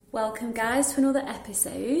Welcome guys to another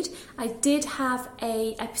episode. I did have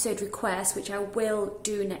a episode request which I will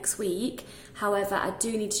do next week. However, I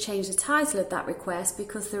do need to change the title of that request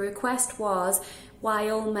because the request was why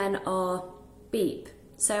all men are beep.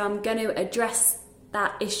 So I'm going to address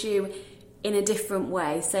that issue in a different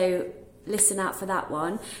way. So listen out for that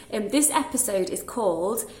one. This episode is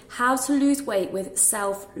called How to Lose Weight with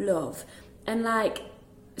Self-Love. And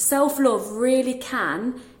self-love really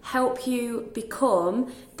can help you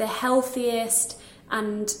become the healthiest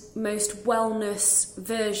and most wellness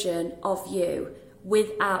version of you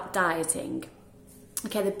without dieting.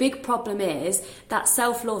 Okay, the big problem is that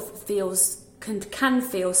self-love can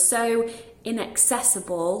feel so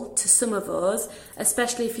inaccessible to some of us,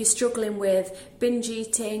 especially if you're struggling with binge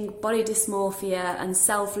eating, body dysmorphia and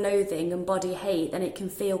self-loathing and body hate, then it can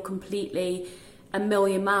feel completely a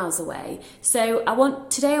million miles away. So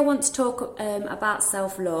today I want to talk about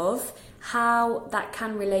self-love, how that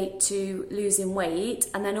can relate to losing weight,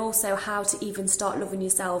 and then also how to even start loving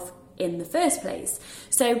yourself in the first place.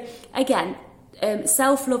 So again,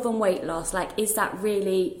 self-love and weight loss, is that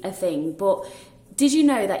really a thing? But did you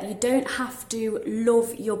know that you don't have to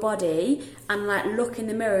love your body and look in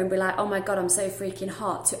the mirror and be like, oh my God, I'm so freaking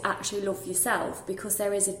hot, to actually love yourself? Because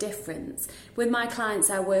there is a difference. With my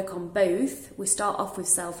clients, I work on both. We start off with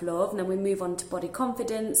self-love and then we move on to body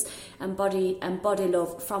confidence and body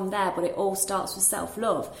love from there, but it all starts with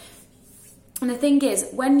self-love. And the thing is,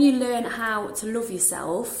 when you learn how to love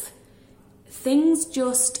yourself, things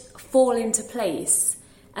just fall into place.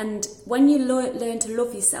 And when you learn to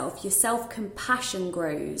love yourself, your self-compassion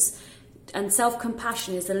grows. And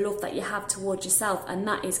self-compassion is the love that you have towards yourself, and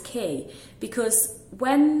that is key. Because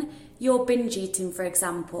when you're binge eating, for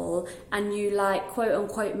example, and you quote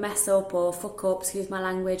unquote mess up or fuck up, excuse my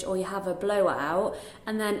language, or you have a blowout,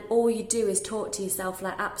 and then all you do is talk to yourself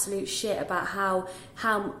like absolute shit about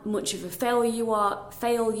how much of a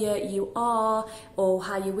failure you are, or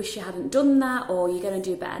how you wish you hadn't done that, or you're going to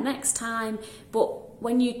do better next time. But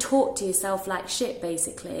when you talk to yourself like shit,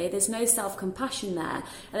 basically, there's no self-compassion there,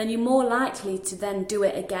 and then you're more likely to then do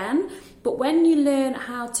it again. But when you learn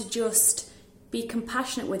how to just be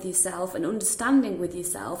compassionate with yourself and understanding with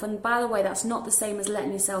yourself, and by the way, that's not the same as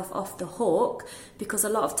letting yourself off the hook, because a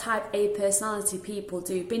lot of type A personality people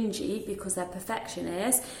do binge eat because they're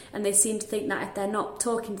perfectionists, and they seem to think that if they're not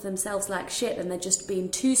talking to themselves like shit, then they're just being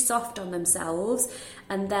too soft on themselves,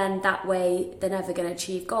 and then that way they're never going to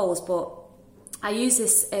achieve goals. But I use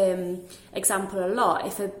this example a lot.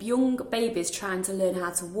 If a young baby is trying to learn how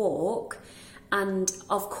to walk, and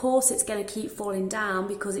of course it's going to keep falling down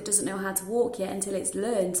because it doesn't know how to walk yet until it's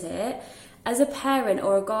learnt it, as a parent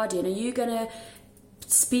or a guardian, are you going to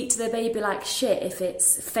speak to the baby like shit if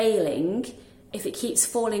it's failing, if it keeps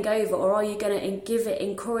falling over, or are you going to give it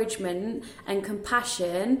encouragement and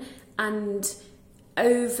compassion and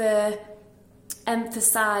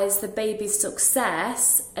emphasize the baby's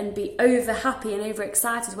success and be over happy and over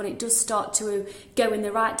excited when it does start to go in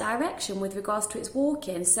the right direction with regards to its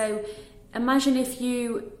walking? So imagine if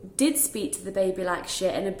you did speak to the baby like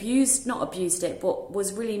shit and not abused it, but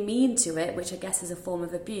was really mean to it, which I guess is a form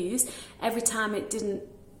of abuse, every time it didn't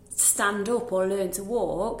stand up or learn to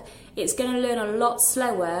walk. It's going to learn a lot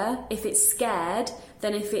slower if it's scared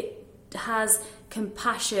than if it has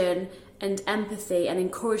compassion and empathy and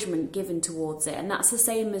encouragement given towards it. And that's the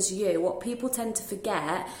same as you. What people tend to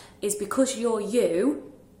forget is because you're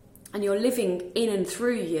you and you're living in and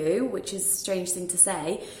through you, which is a strange thing to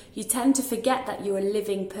say, you tend to forget that you're a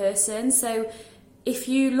living person. So if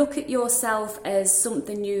you look at yourself as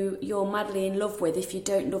something you're madly in love with, if you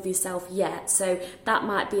don't love yourself yet, so that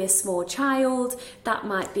might be a small child, that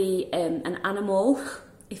might be an animal,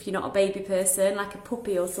 if you're not a baby person, like a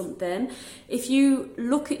puppy or something. If you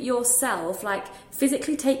look at yourself,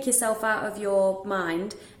 physically take yourself out of your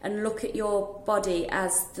mind and look at your body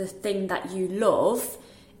as the thing that you love,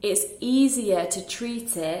 it's easier to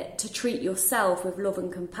treat yourself with love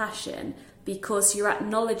and compassion, because you're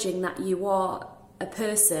acknowledging that you are a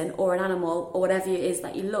person or an animal or whatever it is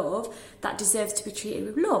that you love that deserves to be treated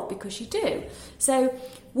with love, because you do. So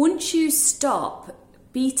once you stop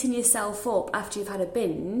beating yourself up after you've had a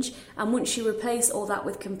binge, and once you replace all that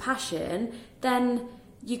with compassion, then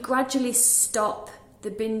you gradually stop the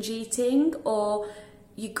binge eating, or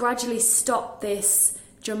you gradually stop this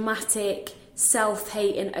dramatic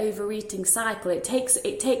self-hate and overeating cycle. It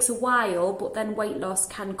takes a while, but then weight loss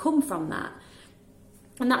can come from that.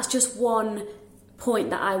 And that's just one point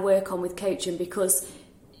that I work on with coaching, because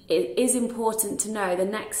it is important to know the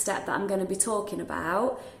next step that I'm going to be talking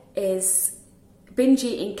about is binge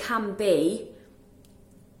eating can be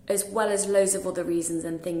as well as loads of other reasons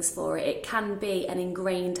and things for it. It can be an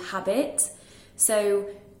ingrained habit. So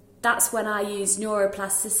that's when I use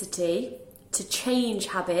neuroplasticity to change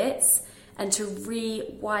habits and to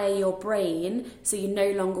rewire your brain so you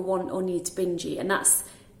no longer want or need to binge eat. And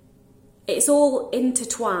it's all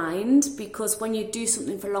intertwined, because when you do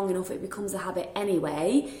something for long enough, it becomes a habit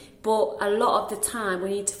anyway. But a lot of the time, we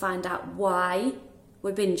need to find out why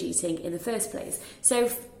we're binge eating in the first place. So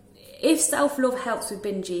if self-love helps with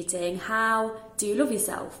binge eating, how do you love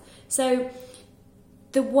yourself? So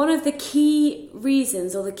one of the key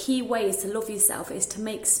reasons or the key ways to love yourself is to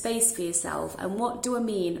make space for yourself. And what do I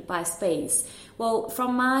mean by space? Well,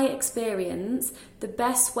 from my experience, the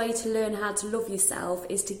best way to learn how to love yourself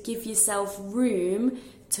is to give yourself room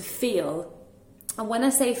to feel. And when I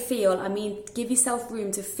say feel, I mean give yourself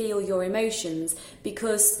room to feel your emotions,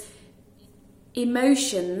 because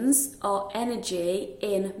emotions are energy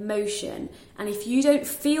in motion. And if you don't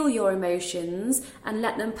feel your emotions and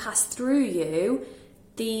let them pass through you,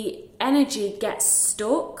 the energy gets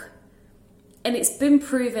stuck. And it's been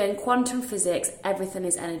proven, quantum physics, everything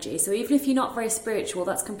is energy. So even if you're not very spiritual,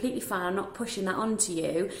 that's completely fine. I'm not pushing that onto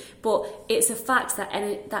you. But it's a fact that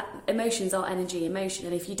that emotions are energy in motion.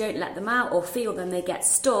 And if you don't let them out or feel them, they get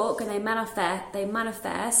stuck and they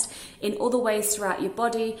manifest in other ways throughout your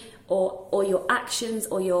body, or your actions,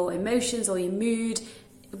 or your emotions, or your mood,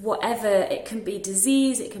 whatever. It can be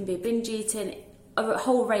disease, it can be binge eating, a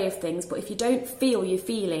whole array of things. But if you don't feel your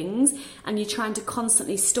feelings and you're trying to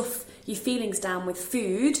constantly stuff your feelings down with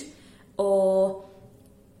food, or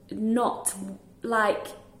not, like,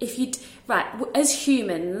 as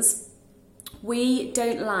humans, we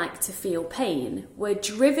don't like to feel pain. We're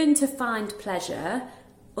driven to find pleasure,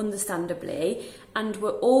 understandably, and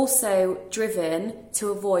we're also driven to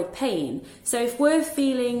avoid pain. So if we're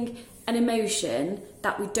feeling an emotion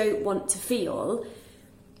that we don't want to feel,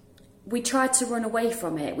 we try to run away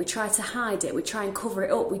from it, we try to hide it, we try and cover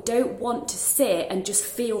it up. We don't want to sit and just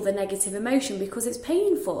feel the negative emotion because it's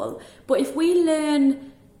painful. But if we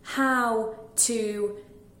learn how to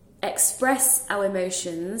express our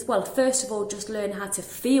emotions, well, first of all, just learn how to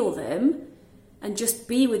feel them, and just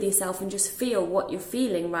be with yourself and just feel what you're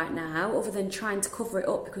feeling right now, other than trying to cover it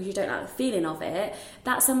up because you don't like the feeling of it.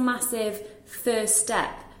 That's a massive first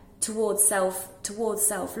step towards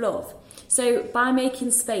self-love. So by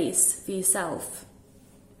making space for yourself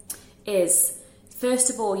is, first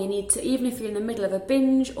of all, you need to, even if you're in the middle of a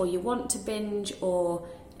binge or you want to binge, or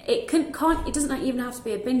it doesn't even have to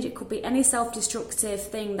be a binge, it could be any self-destructive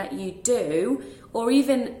thing that you do, or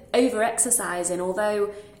even over-exercising.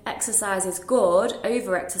 Although exercise is good,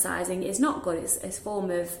 over-exercising is not good. It's a form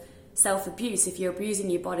of self-abuse if you're abusing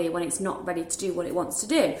your body when it's not ready to do what it wants to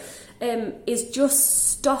do. Is just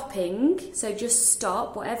stopping. So just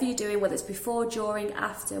stop whatever you're doing, whether it's before, during,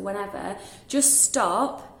 after, whenever. Just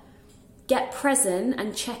stop, get present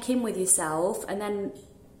and check in with yourself, and then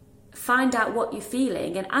find out what you're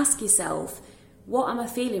feeling and ask yourself, what am I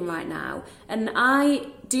feeling right now? And I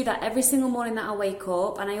do that every single morning that I wake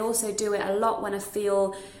up, and I also do it a lot when I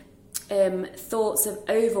feel thoughts of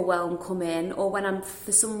overwhelm come in, or when I'm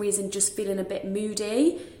for some reason just feeling a bit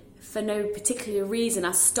moody for no particular reason.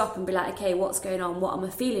 I stop and be like, okay, what's going on? What am I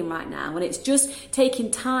feeling right now? And it's just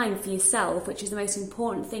taking time for yourself, which is the most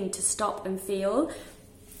important thing, to stop and feel.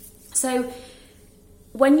 So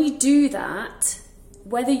when you do that,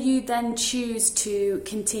 whether you then choose to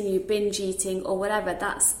continue binge eating or whatever,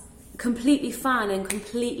 that's completely fine and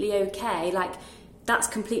completely okay. Like, that's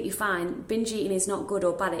completely fine. Binge eating is not good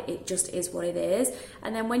or bad, it just is what it is.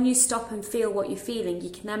 And then when you stop and feel what you're feeling,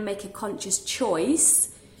 you can then make a conscious choice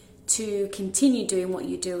to continue doing what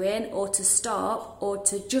you're doing, or to stop, or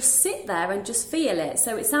to just sit there and just feel it.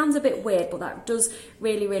 So it sounds a bit weird, but that does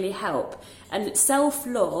really, really help. And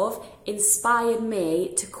self-love inspired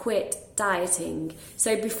me to quit dieting.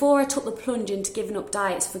 So before I took the plunge into giving up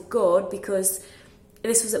diets for good, because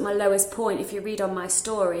this was at my lowest point. If you read on my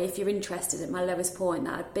story, if you're interested, at my lowest point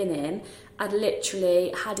that I'd been in, I'd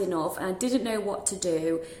literally had enough and I didn't know what to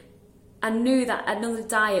do. I knew that another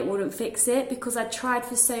diet wouldn't fix it, because I'd tried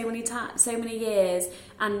for so many years,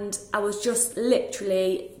 and I was just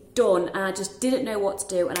literally done, and I just didn't know what to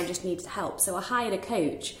do, and I just needed help. So I hired a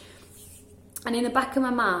coach. And in the back of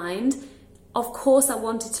my mind, of course I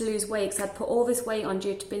wanted to lose weight, because I'd put all this weight on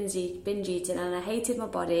due to binge eating, and I hated my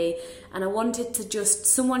body, and I wanted to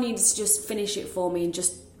someone needed to just finish it for me and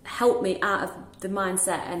just help me out of the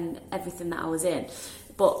mindset and everything that I was in.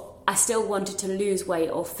 But I still wanted to lose weight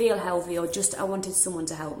or feel healthy, or just I wanted someone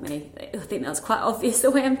to help me. I think that's quite obvious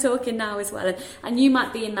the way I'm talking now as well. And you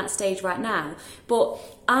might be in that stage right now. But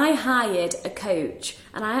I hired a coach,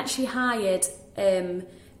 and I actually hired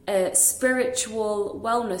a spiritual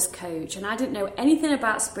wellness coach, and I didn't know anything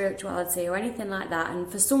about spirituality or anything like that,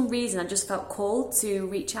 and for some reason I just felt called to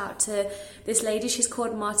reach out to this lady. She's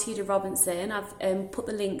called Martida Robinson. I've put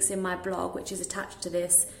the links in my blog, which is attached to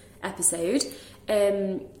this episode,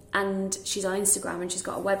 and she's on Instagram and she's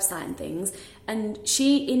got a website and things, and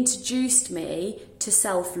she introduced me to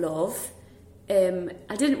self-love.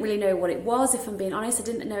 I didn't really know what it was, if I'm being honest. I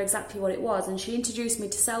didn't know exactly what it was, and she introduced me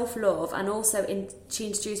to self-love, and also she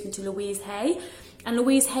introduced me to Louise Hay. And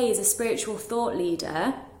Louise Hay is a spiritual thought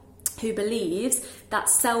leader who believes that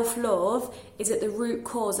self-love is at the root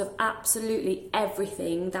cause of absolutely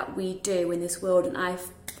everything that we do in this world, and I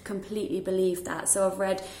completely believe that. So I've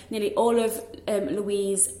read nearly all of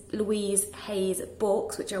Louise Hay's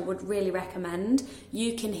books, which I would really recommend.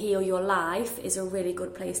 You Can Heal Your Life is a really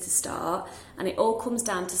good place to start, and it all comes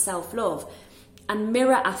down to self-love and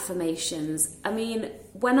mirror affirmations. I mean,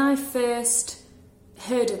 when I first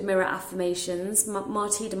heard of mirror affirmations,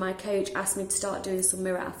 Martida, my coach, asked me to start doing some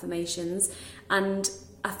mirror affirmations, and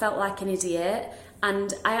I felt like an idiot,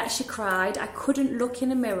 and I actually cried. I couldn't look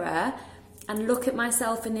in a mirror and look at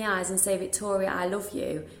myself in the eyes and say, Victoria, I love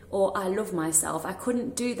you, or I love myself. I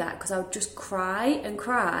couldn't do that because I would just cry and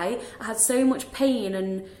cry. I had so much pain,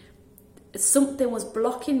 and something was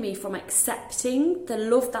blocking me from accepting the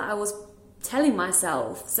love that I was telling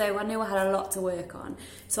myself. So I knew I had a lot to work on.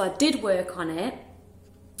 So I did work on it.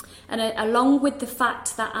 And along with the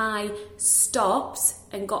fact that I stopped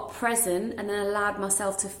and got present and then allowed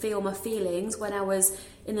myself to feel my feelings when I was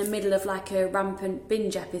in the middle of like a rampant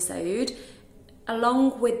binge episode,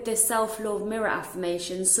 along with the self-love mirror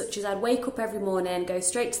affirmations, such as I'd wake up every morning and go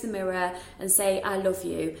straight to the mirror and say, I love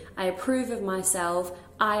you, I approve of myself,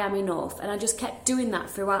 I am enough. And I just kept doing that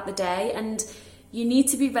throughout the day. And you need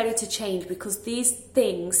to be ready to change, because these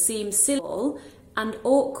things seem silly and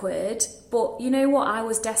awkward, but you know what, I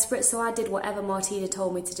was desperate, so I did whatever Martida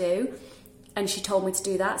told me to do, and she told me to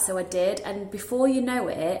do that, so I did. And before you know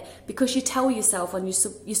it, because you tell yourself, and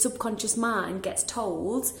your subconscious mind gets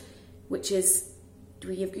told, which is,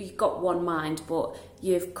 you've got one mind, but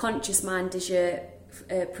your conscious mind is your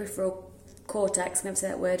peripheral cortex, I can never say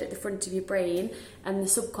that word, at the front of your brain, and the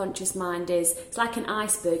subconscious mind is, it's like an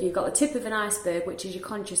iceberg. You've got the tip of an iceberg, which is your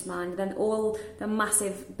conscious mind, then all the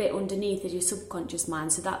massive bit underneath is your subconscious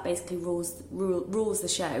mind, so that basically rules the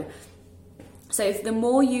show. So if the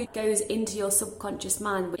more you goes into your subconscious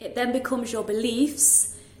mind, it then becomes your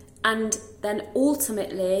beliefs, and then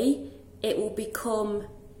ultimately it will become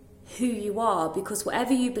who you are, because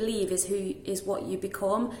whatever you believe is what you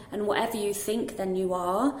become, and whatever you think, then you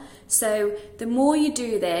are. So the more you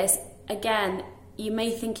do this, again, you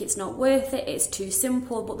may think it's not worth it, it's too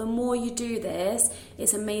simple, but the more you do this,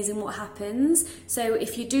 it's amazing what happens. So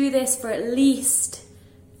if you do this for at least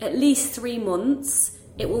 3 months,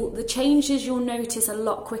 the changes you'll notice a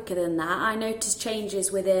lot quicker than that. I noticed changes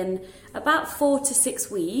within about 4 to 6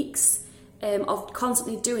 weeks. Of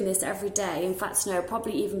constantly doing this every day. In fact, no,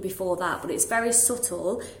 probably even before that, but it's very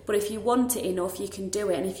subtle. But if you want it enough, you can do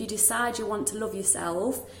it. And if you decide you want to love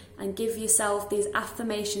yourself and give yourself these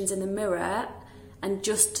affirmations in the mirror and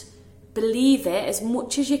just believe it as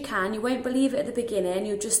much as you can, you won't believe it at the beginning,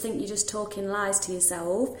 you'll just think you're just talking lies to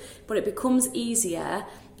yourself, but it becomes easier,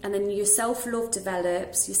 and then your self-love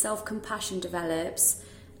develops, your self-compassion develops,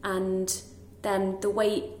 and then the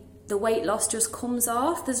weight loss just comes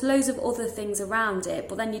off. There's loads of other things around it,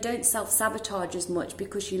 but then you don't self-sabotage as much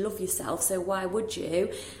because you love yourself, so why would you?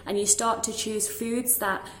 And you start to choose foods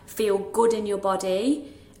that feel good in your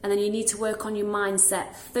body, and then you need to work on your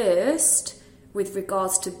mindset first with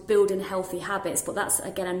regards to building healthy habits, but that's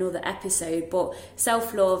again another episode. But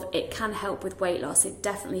self-love, it can help with weight loss. It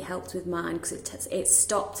definitely helped with mine, because it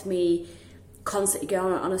stopped me constantly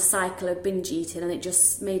going on a cycle of binge eating, and it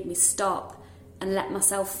just made me stop and let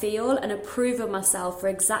myself feel and approve of myself for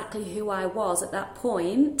exactly who I was at that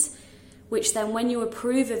point, which then when you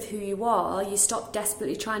approve of who you are, you stop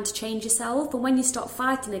desperately trying to change yourself. And when you stop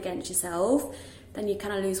fighting against yourself, then you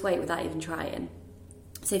kind of lose weight without even trying.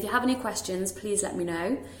 So if you have any questions, please let me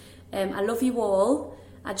know. I love you all.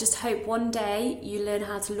 I just hope one day you learn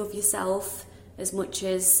how to love yourself as much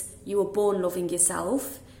as you were born loving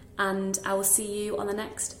yourself. And I will see you on the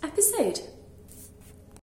next episode.